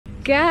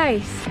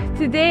Guys,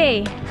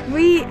 today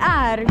we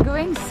are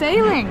going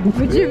sailing.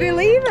 Would you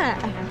believe it?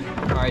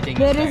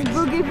 There is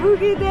Boogie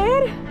Boogie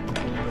there,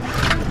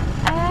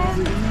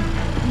 and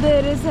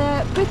there is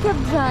a pickup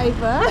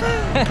driver,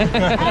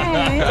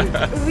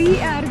 and we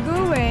are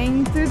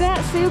going to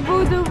that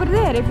sailboat over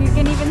there, if you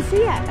can even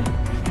see it.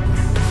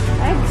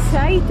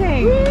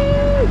 Exciting!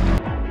 Woo!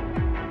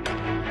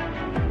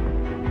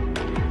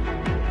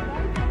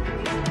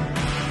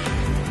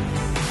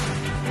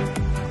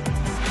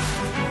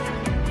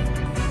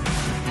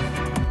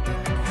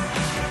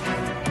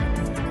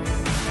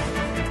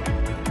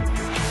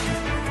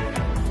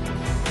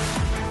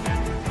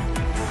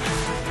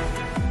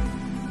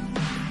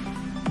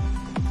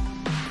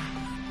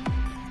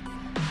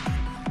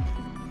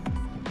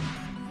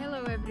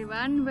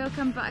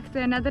 Welcome back to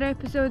another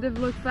episode of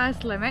Look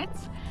Past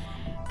Limits.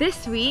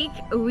 This week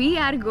we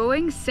are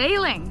going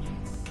sailing.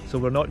 So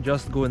we're not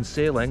just going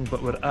sailing,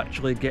 but we're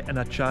actually getting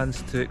a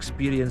chance to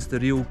experience the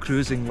real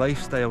cruising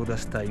lifestyle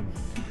this time.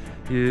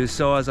 You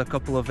saw us a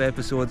couple of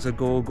episodes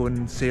ago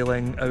going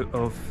sailing out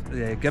of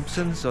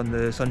Gibson's on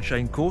the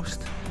Sunshine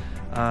Coast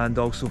and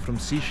also from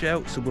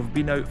Seychelles. So we've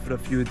been out for a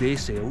few day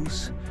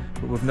sails,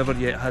 but we've never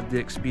yet had the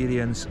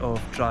experience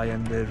of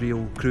trying the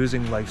real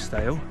cruising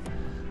lifestyle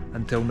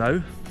until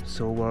now.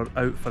 So we're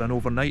out for an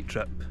overnight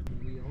trip.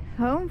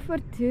 Home for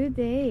 2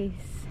 days.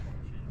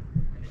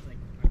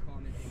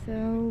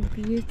 So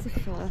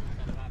beautiful.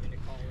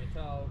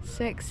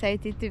 So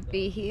excited to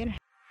be here.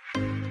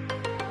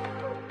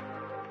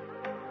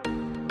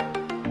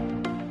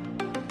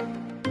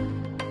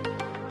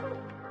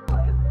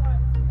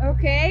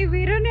 Okay,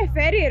 we're on a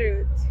ferry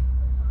route.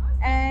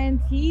 And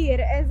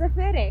here is a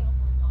ferry.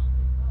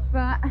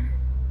 But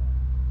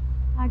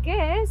I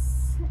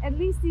guess at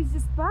least he's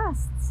just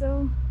passed,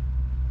 so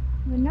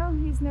we know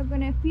he's not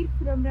gonna appear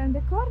from around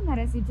the corner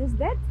as he just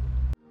did. I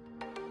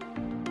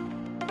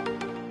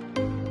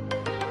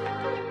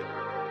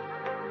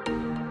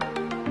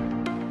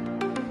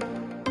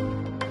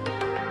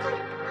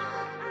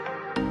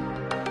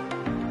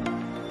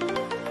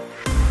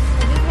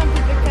just wanted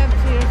to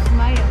capture your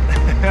smile.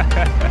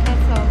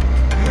 That's all.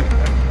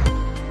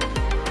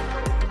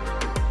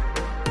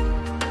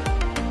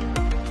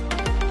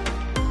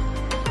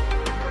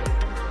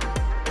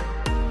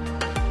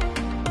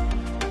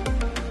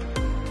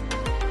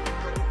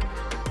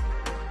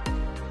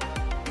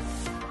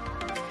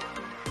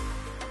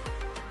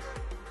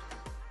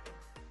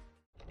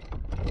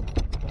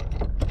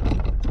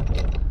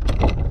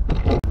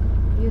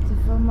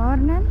 Beautiful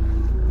morning.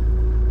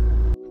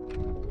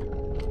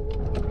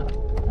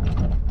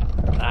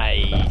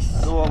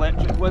 Nice. No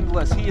electric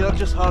windlass here,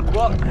 just hard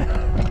work.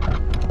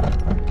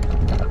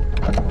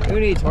 Who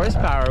needs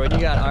horsepower when you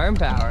got arm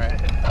power?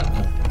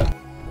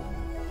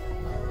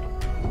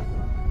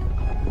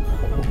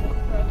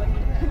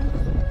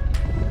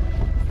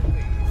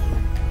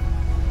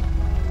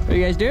 What are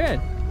you guys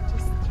doing?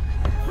 Just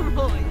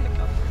rolling the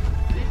cup.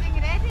 Getting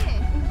ready.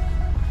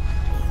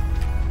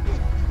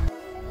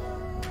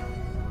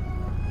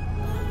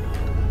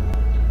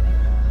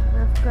 We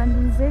have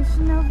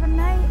condensation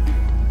overnight.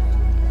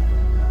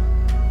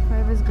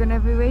 It was gonna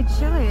be way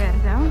chillier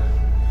though.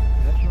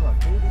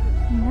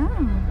 No.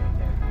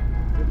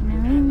 I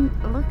mean,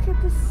 look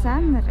at the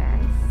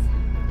sunrise.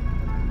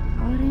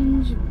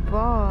 Orange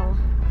ball.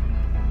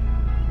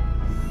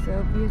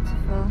 So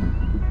beautiful.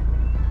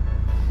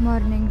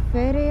 Morning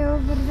ferry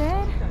over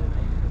there.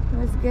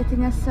 Was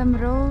getting us some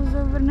rolls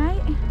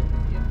overnight.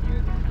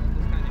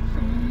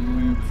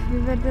 And we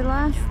were the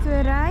last to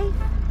arrive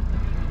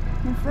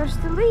and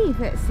first to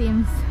leave, it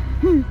seems.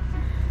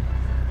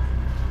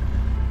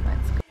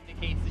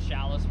 Indicates the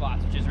shallow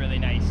spots, which is really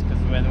nice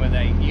because when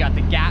you got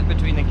the gap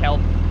between the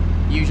kelp,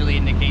 usually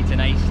indicates a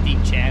nice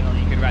steep channel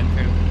you could run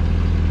through.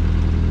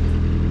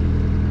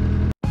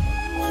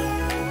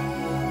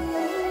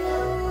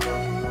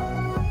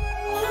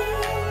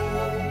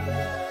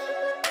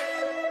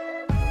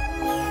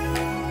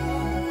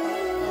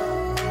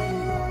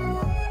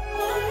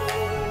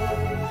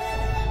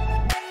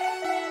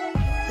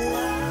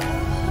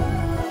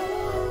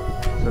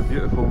 It's a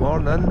beautiful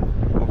morning.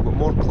 We've got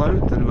more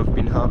cloud than we've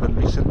been having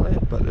recently,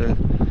 but the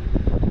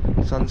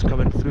sun's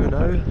coming through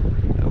now.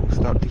 It will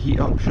start to heat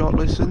up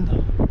shortly soon,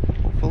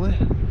 hopefully.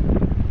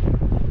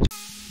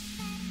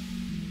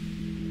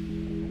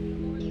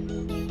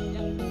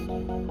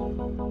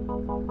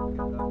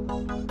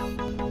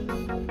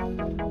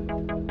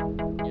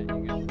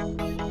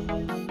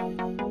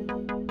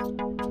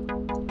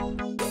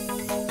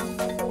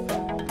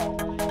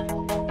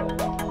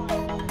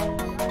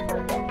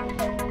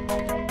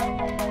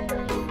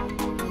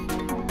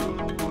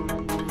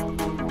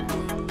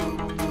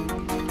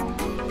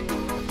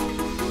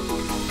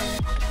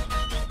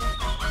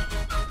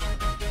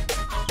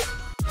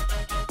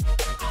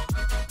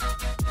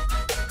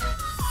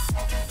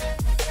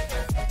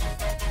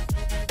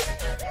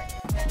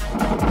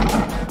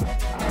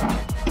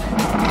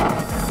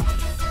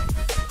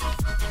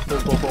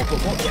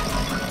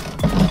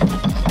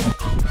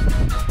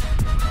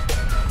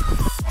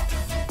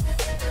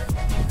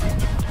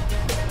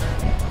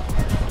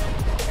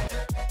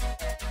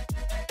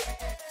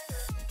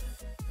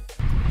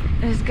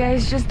 This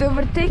guy's just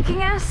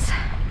overtaking us.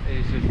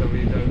 He's just a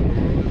way down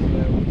below as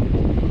well.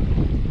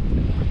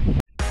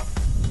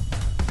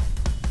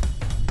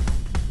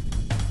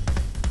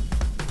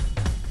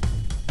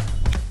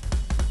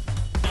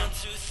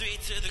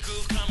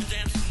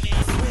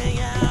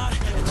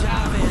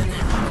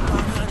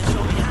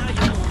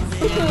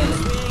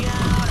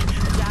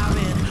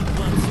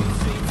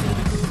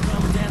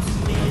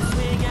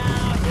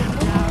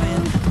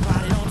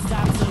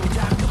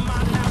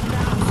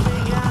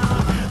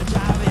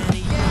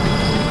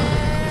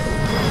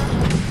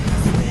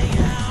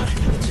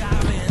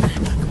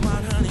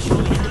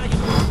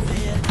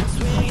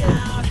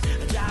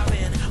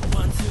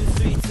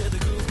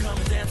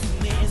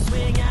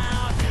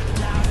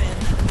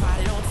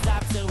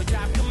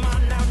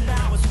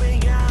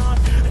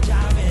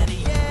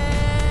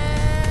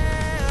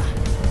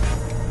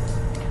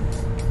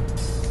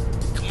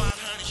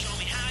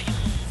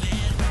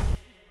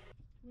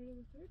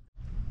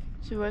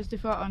 So what's the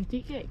thought on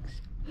tea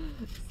cakes?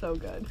 So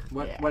good.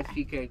 What's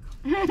tea cake?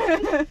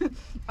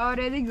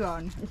 Already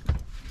gone.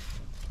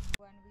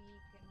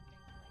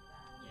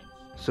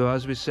 So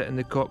as we sit in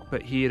the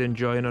cockpit here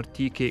enjoying our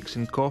tea cakes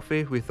and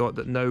coffee, we thought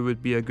that now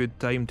would be a good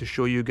time to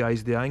show you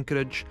guys the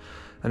anchorage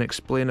and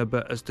explain a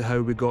bit as to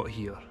how we got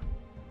here.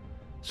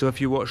 So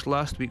if you watched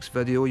last week's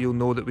video, you'll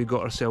know that we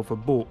got ourselves a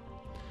boat.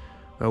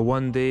 Well,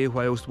 one day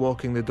whilst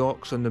walking the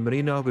docks on the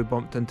marina, we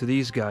bumped into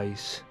these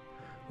guys.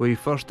 We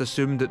first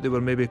assumed that they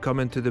were maybe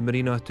coming to the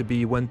marina to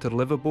be winter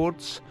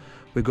liveaboards.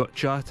 We got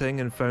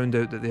chatting and found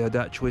out that they had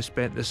actually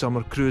spent the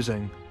summer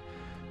cruising.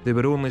 They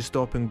were only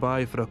stopping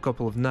by for a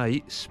couple of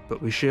nights,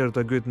 but we shared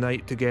a good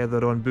night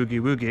together on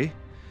Boogie Woogie,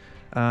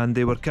 and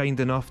they were kind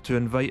enough to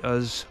invite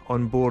us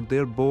on board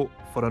their boat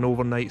for an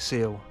overnight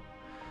sail.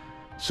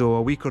 So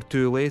a week or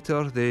two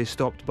later, they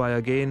stopped by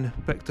again,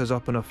 picked us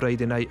up on a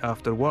Friday night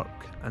after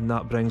work, and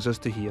that brings us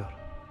to here.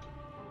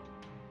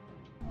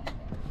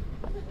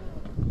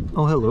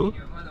 Oh, hello.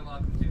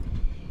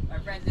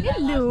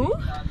 Hello.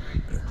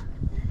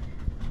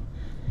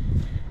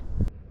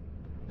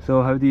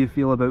 So how do you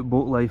feel about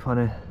boat life,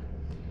 honey?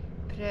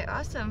 Pretty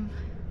awesome.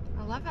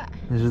 I love it.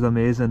 This is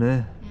amazing,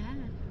 eh? Yeah.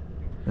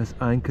 This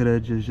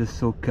anchorage is just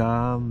so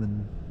calm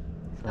and...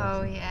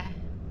 Oh yeah.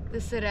 The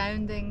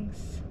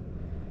surroundings.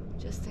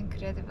 Just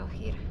incredible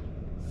here.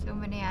 So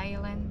many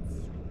islands.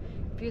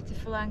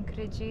 Beautiful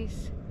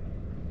anchorages.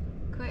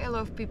 Quite a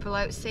lot of people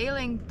out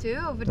sailing too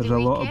over the weekend. There's a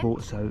lot of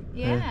boats out.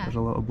 Yeah. There's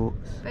a lot of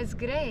boats. But it's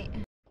great.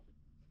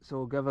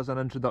 So give us an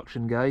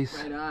introduction, guys.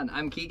 Right on.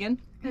 I'm Keegan.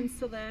 And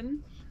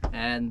Celine.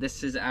 And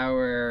this is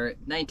our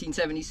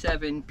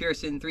 1977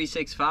 Pearson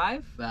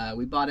 365.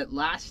 We bought it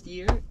last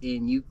year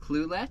in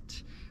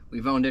Ucluelet.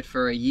 We've owned it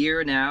for a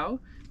year now,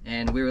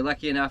 and we were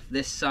lucky enough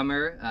this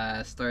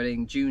summer,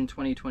 starting June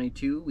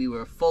 2022, we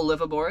were full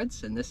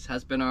liveaboards, and this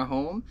has been our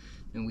home.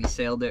 And we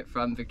sailed it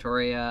from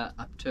Victoria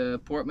up to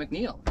Port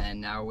McNeill, and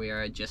now we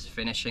are just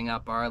finishing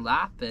up our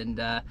lap and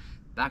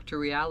back to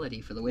reality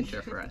for the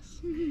winter for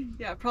us.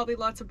 Yeah, probably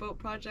lots of boat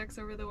projects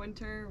over the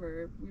winter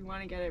where we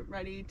want to get it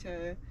ready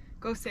to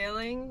go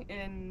sailing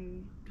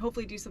and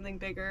hopefully do something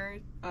bigger,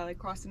 like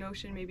cross an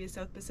ocean, maybe a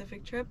South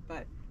Pacific trip,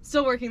 but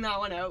still working that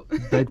one out.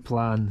 Big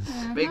plans.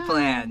 Big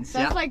plans.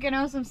 Sounds like an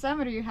awesome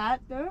summer you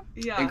had though.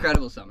 Yeah.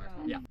 Incredible summer.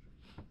 Yeah.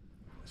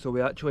 So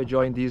we actually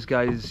joined these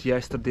guys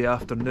yesterday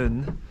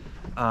afternoon,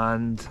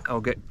 and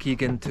I'll get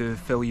Keegan to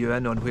fill you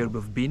in on where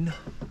we've been.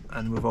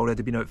 And we've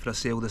already been out for a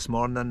sail this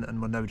morning,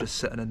 and we're now just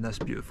sitting in this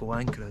beautiful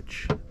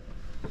anchorage.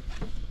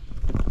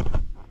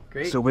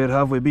 Great. So where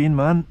have we been,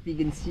 man? You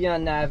can see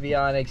on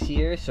Navionics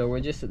here, so we're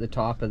just at the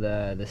top of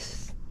the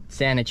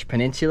Saanich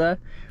Peninsula.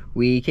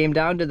 We came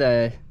down to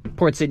the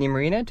Port Sydney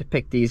Marina to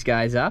pick these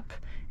guys up,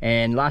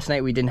 and last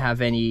night we didn't have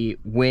any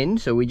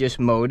wind, so we just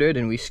motored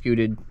and we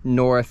scooted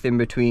north in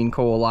between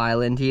Coal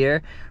Island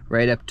here,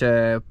 right up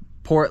to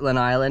Portland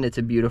Island. It's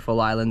a beautiful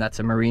island, that's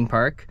a marine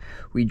park.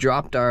 We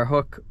dropped our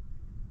hook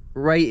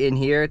right in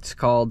here. It's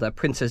called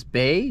Princess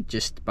Bay,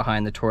 just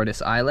behind the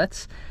Tortoise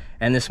Islets,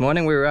 and this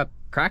morning we were up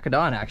crack of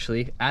dawn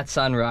actually at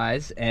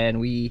sunrise, and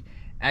we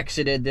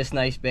exited this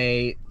nice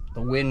bay.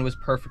 The wind was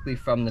perfectly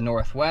from the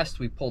northwest.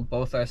 We pulled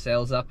both our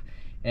sails up,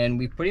 and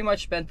we pretty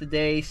much spent the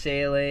day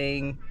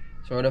sailing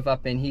sort of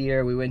up in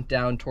here. We went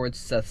down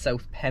towards the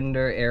South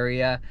Pender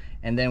area,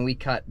 and then we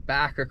cut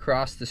back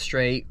across the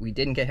strait. We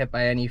didn't get hit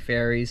by any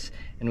ferries,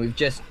 and we've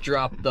just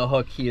dropped the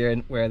hook here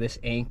where this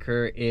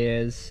anchor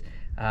is.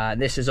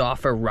 This is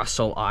off of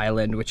Russell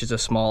Island, which is a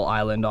small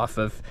island off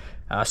of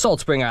Salt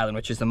Spring Island,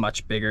 which is the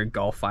much bigger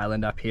Gulf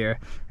Island up here.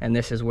 And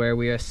this is where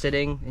we are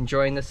sitting,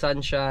 enjoying the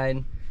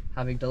sunshine,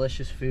 having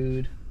delicious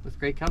food with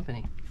great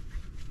company.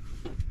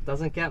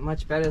 Doesn't get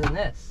much better than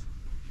this.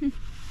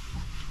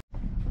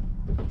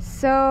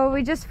 So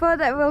we just thought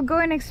that we'll go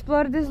and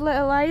explore this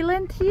little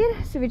island here.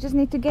 So we just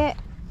need to get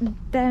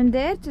down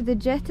there to the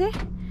jetty.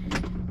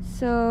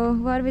 So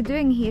what are we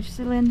doing here,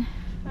 Celine?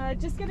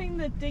 Just getting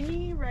the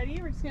dinghy ready.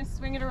 We're just going to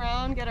swing it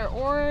around, get our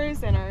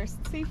oars and our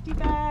safety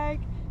bag.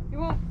 We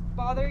won't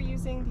bother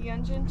using the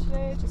engine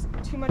today. Just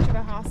too much of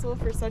a hassle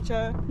for such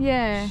a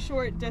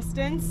short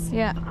distance.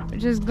 Yeah, we're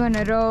just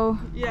gonna row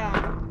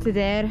to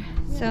there.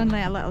 It's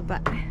only a little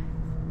bit.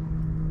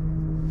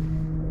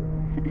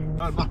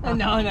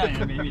 No,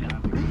 maybe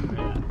not.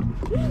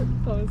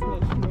 That was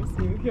much more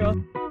smooth. Here.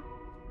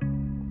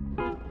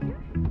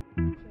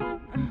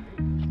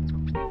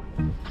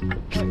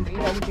 We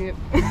have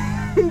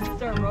to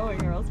start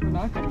rowing or else we're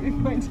not going to be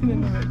pointed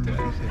in the right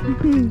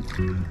direction.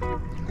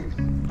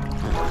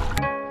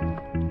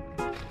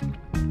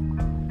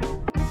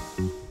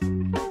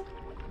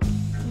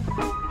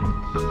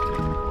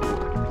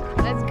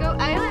 Let's go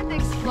island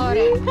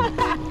exploring.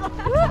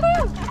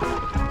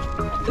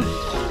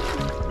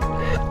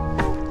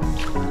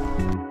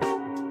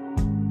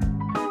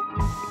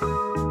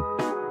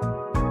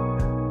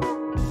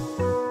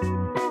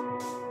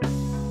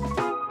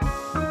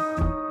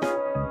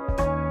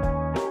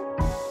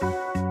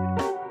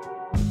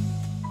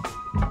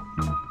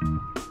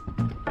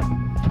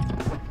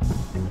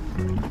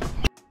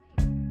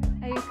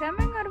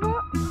 Coming or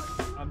what?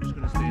 I'm just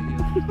gonna stay here.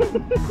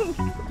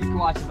 You can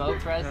watch the boat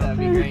for us, that'd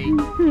be great. Keep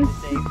it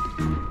safe.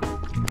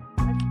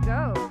 Let's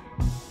go.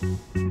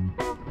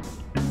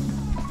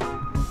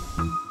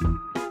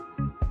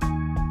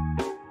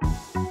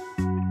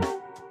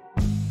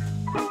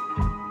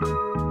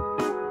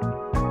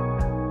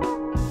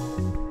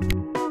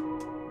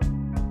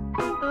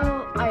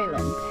 Little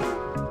island.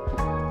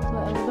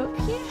 Little look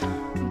here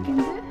you can do.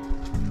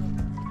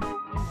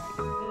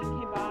 And then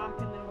came back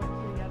and then went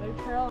through the other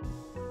trail.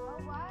 Oh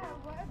wow,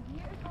 what a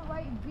beautiful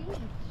white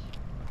beach.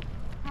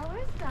 How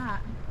is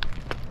that?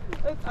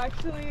 It's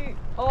actually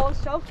all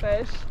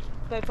shellfish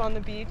that's on the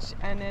beach,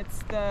 and it's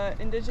the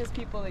indigenous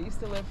people that used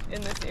to live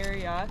in this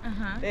area.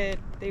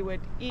 They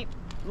would eat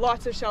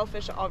lots of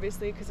shellfish,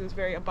 obviously, because it was a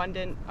very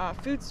abundant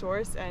food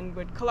source, and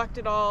would collect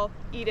it all,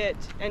 eat it,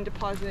 and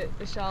deposit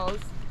the shells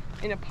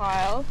in a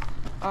pile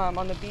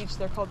on the beach.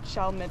 They're called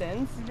shell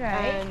middens.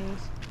 And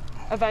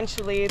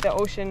eventually the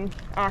ocean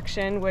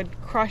action would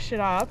crush it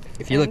up.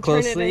 If you look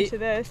closely, turn it into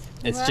this.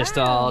 It's just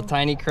all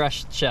tiny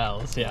crushed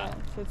shells. Yeah.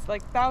 So it's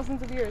like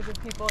thousands of years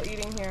of people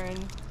eating here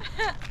and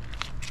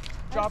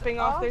dropping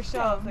off their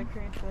shells that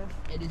creates this.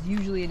 It is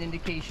usually an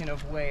indication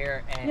of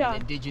where an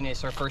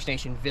indigenous or First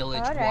Nation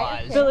village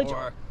was. Village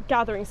or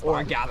gathering spot. Or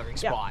a gathering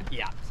spot,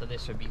 yeah. So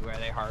this would be where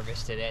they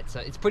harvested it. So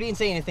it's pretty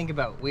insane to think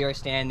about. We are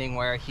standing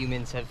where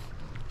humans have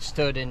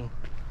stood and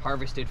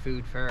harvested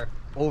food for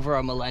over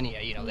a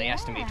millennia. You know, they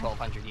estimate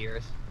 1,200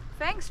 years.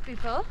 Thanks,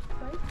 people.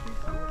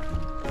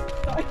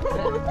 Thanks,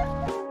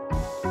 people.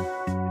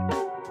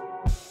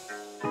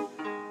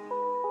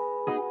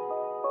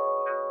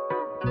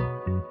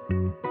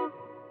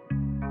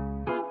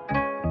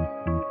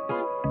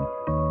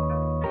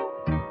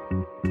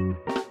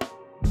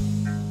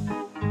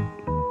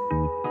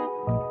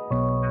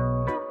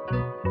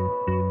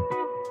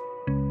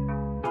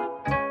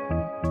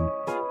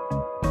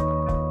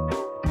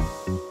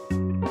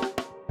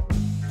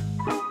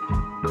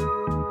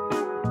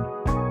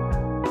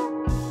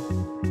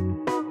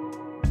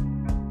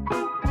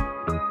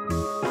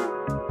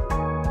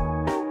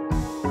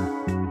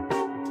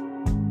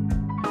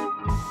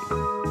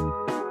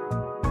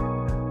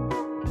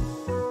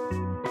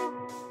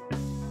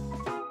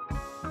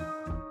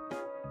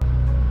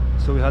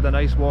 So we had a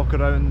nice walk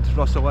around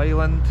Russell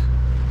Island,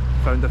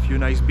 found a few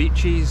nice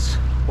beaches,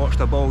 watched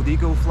a bald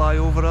eagle fly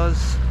over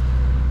us,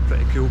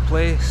 pretty cool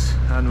place,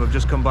 and we've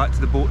just come back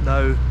to the boat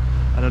now,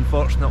 and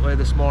unfortunately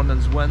this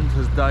morning's wind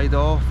has died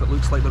off. It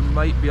looks like there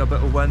might be a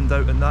bit of wind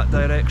out in that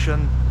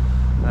direction,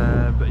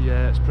 but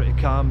yeah, it's pretty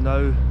calm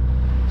now,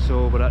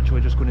 so we're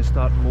actually just going to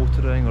start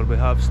motoring, or we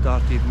have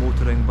started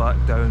motoring back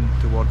down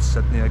towards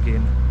Sydney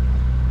again.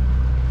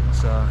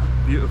 It's a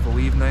beautiful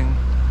evening.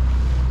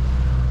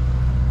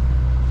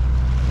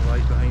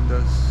 Light behind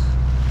us.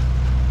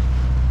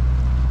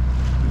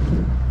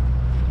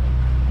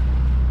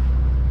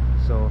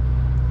 So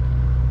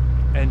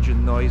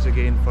engine noise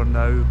again for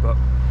now, but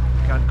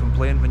can't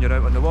complain when you're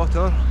out on the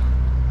water.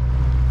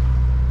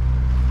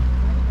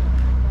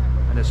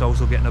 And it's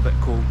also getting a bit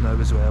cold now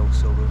as well,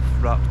 so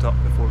we've wrapped up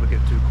before we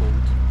get too cold.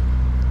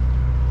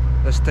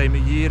 This time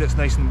of year it's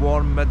nice and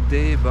warm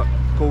midday, but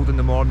cold in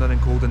the morning and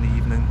cold in the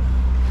evening.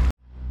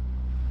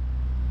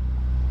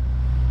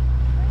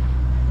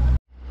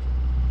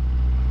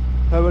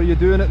 How are you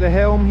doing at the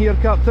helm here,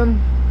 Captain?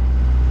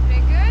 Pretty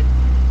good.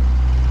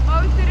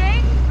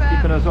 Motoring, but...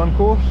 Keeping us on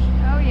course?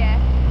 Oh yeah.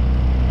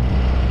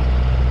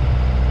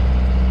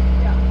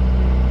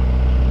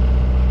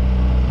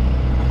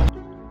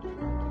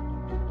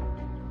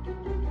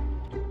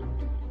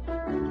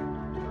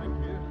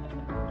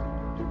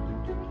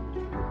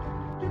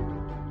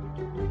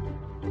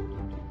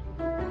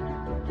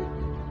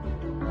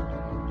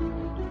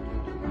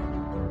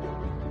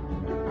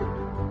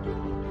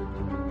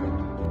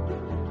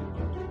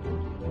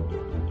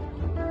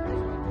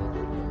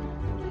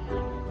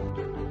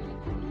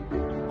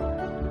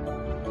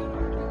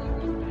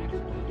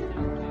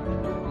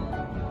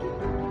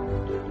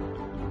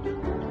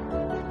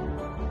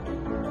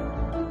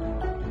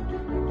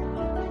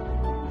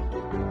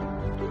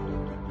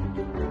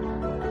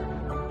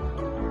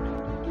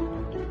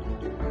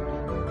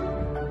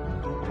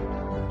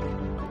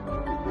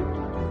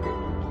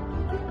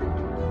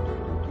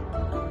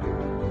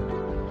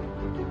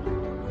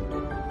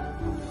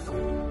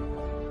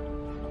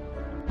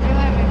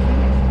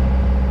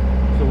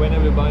 When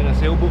are we buying a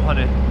sailboat,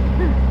 honey?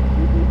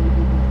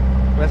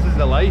 This is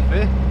the life,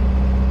 eh?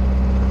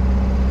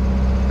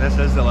 This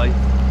is the life.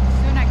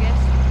 Soon, I guess.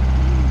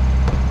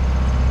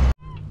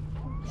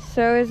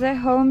 So is it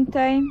home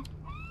time?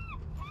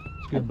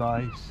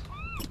 Goodbyes.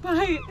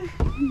 Bye.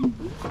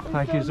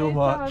 Thank you so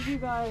much. You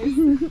guys.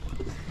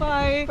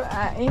 Bye.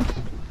 Bye.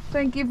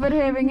 Thank you for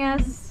having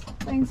us.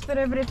 Thanks for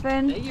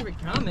everything. Thank you for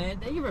coming.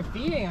 Thank you for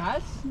feeding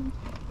us.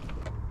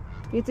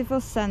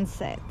 Beautiful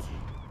sunset.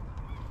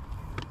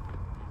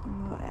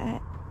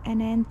 What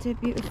an end to a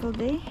beautiful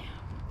day.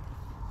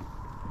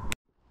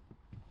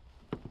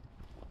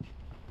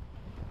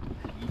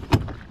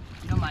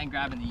 You don't mind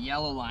grabbing the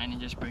yellow line and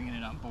just bringing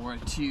it on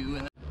board too.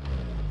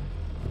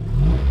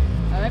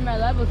 Alright, my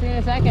love, we'll see you in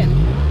a second.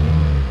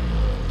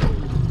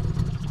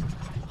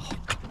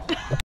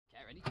 Okay,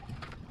 ready?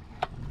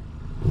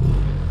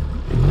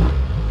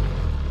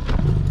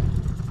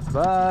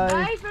 Bye.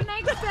 Bye for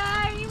next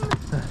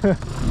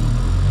time.